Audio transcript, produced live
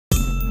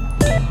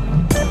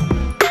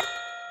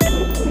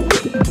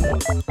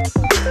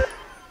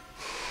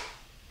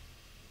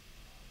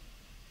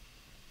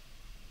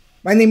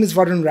My name is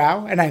Varun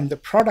Rao, and I'm the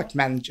product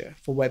manager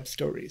for Web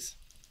Stories.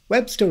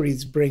 Web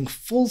Stories bring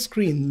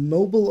full-screen,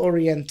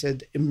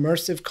 mobile-oriented,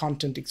 immersive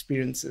content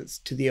experiences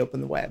to the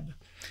open web.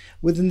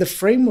 Within the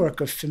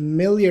framework of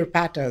familiar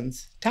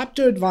patterns, tap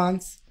to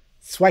advance,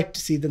 swipe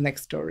to see the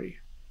next story.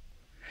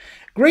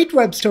 Great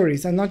web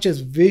stories are not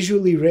just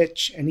visually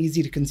rich and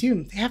easy to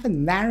consume. They have a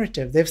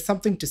narrative. They have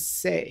something to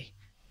say.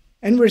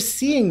 And we're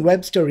seeing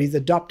web stories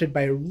adopted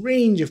by a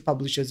range of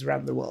publishers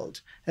around the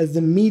world as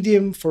the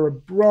medium for a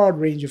broad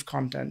range of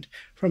content,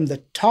 from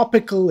the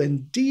topical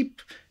and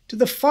deep to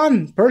the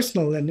fun,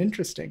 personal, and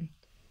interesting.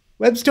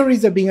 Web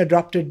stories are being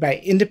adopted by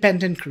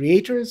independent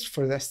creators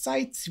for their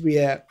sites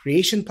via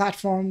creation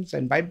platforms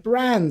and by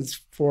brands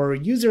for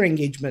user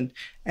engagement,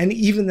 and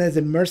even as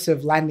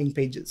immersive landing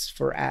pages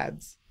for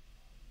ads.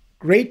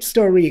 Great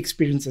story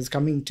experiences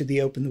coming to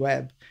the open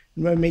web,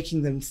 and we're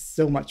making them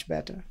so much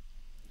better.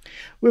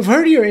 We've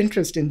heard your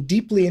interest in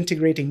deeply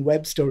integrating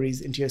web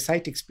stories into your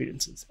site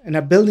experiences and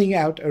are building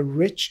out a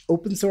rich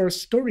open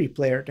source story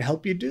player to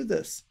help you do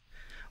this.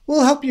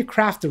 We'll help you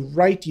craft the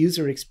right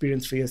user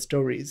experience for your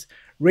stories,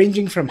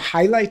 ranging from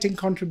highlighting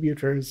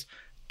contributors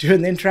to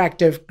an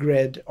interactive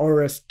grid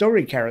or a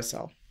story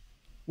carousel.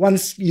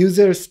 Once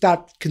users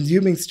start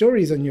consuming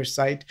stories on your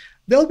site,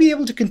 they'll be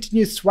able to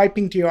continue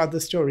swiping to your other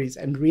stories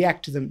and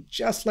react to them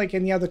just like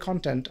any other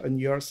content on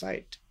your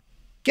site.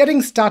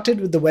 Getting started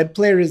with the web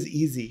player is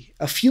easy.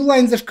 A few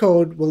lines of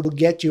code will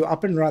get you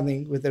up and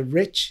running with a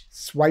rich,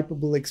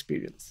 swipeable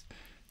experience.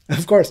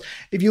 Of course,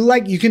 if you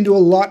like, you can do a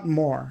lot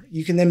more.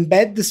 You can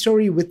embed the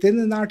story within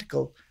an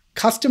article,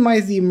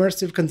 customize the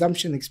immersive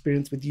consumption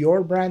experience with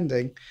your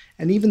branding,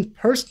 and even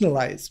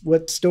personalize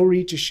what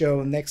story to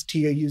show next to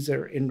your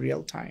user in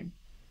real time.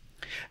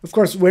 Of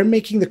course, we're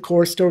making the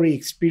core story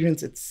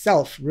experience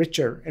itself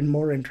richer and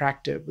more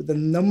interactive with a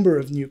number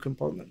of new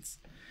components.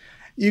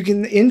 You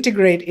can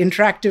integrate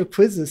interactive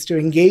quizzes to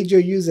engage your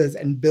users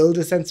and build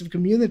a sense of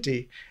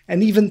community,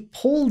 and even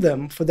poll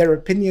them for their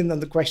opinion on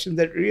the questions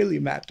that really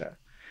matter.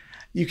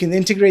 You can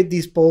integrate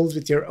these polls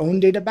with your own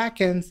data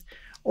backends,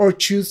 or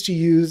choose to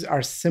use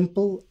our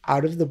simple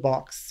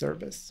out-of-the-box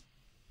service.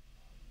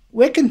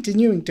 We're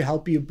continuing to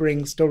help you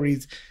bring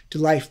stories to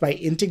life by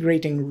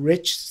integrating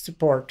rich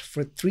support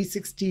for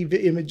 360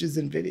 images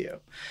and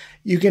video.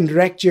 You can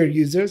direct your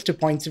users to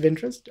points of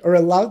interest or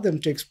allow them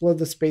to explore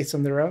the space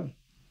on their own.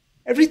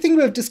 Everything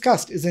we've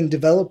discussed is in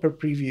developer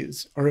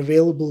previews or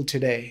available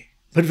today,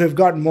 but we've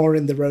got more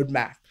in the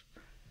roadmap.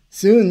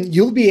 Soon,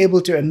 you'll be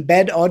able to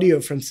embed audio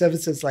from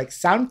services like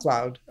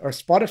SoundCloud or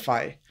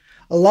Spotify,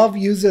 allow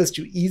users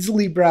to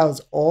easily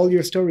browse all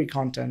your story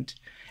content,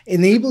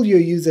 enable your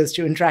users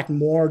to interact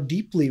more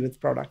deeply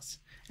with products,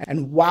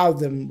 and wow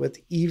them with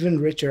even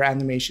richer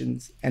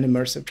animations and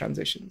immersive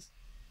transitions.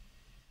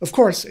 Of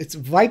course, it's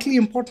vitally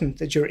important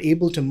that you're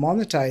able to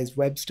monetize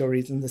web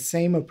stories in the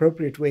same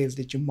appropriate ways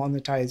that you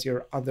monetize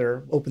your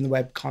other open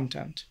web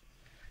content.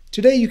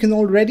 Today, you can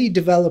already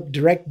develop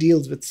direct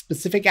deals with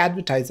specific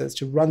advertisers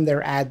to run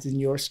their ads in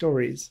your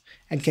stories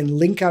and can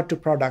link out to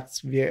products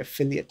via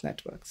affiliate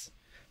networks.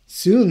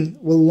 Soon,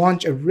 we'll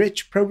launch a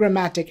rich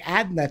programmatic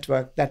ad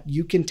network that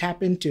you can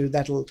tap into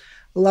that'll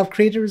allow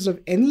creators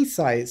of any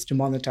size to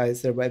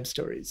monetize their web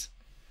stories.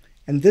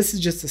 And this is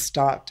just the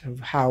start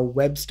of how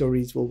web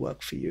stories will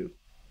work for you.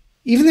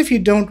 Even if you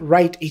don't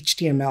write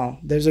HTML,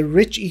 there's a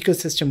rich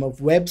ecosystem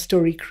of web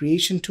story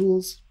creation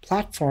tools,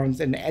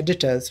 platforms, and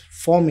editors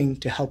forming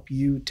to help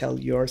you tell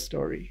your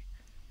story.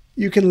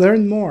 You can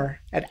learn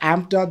more at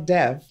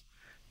amp.dev,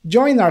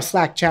 join our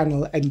Slack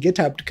channel and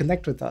GitHub to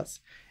connect with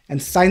us,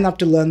 and sign up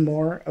to learn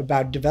more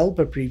about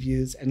developer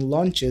previews and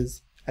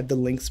launches at the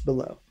links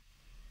below.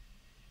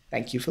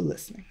 Thank you for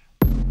listening.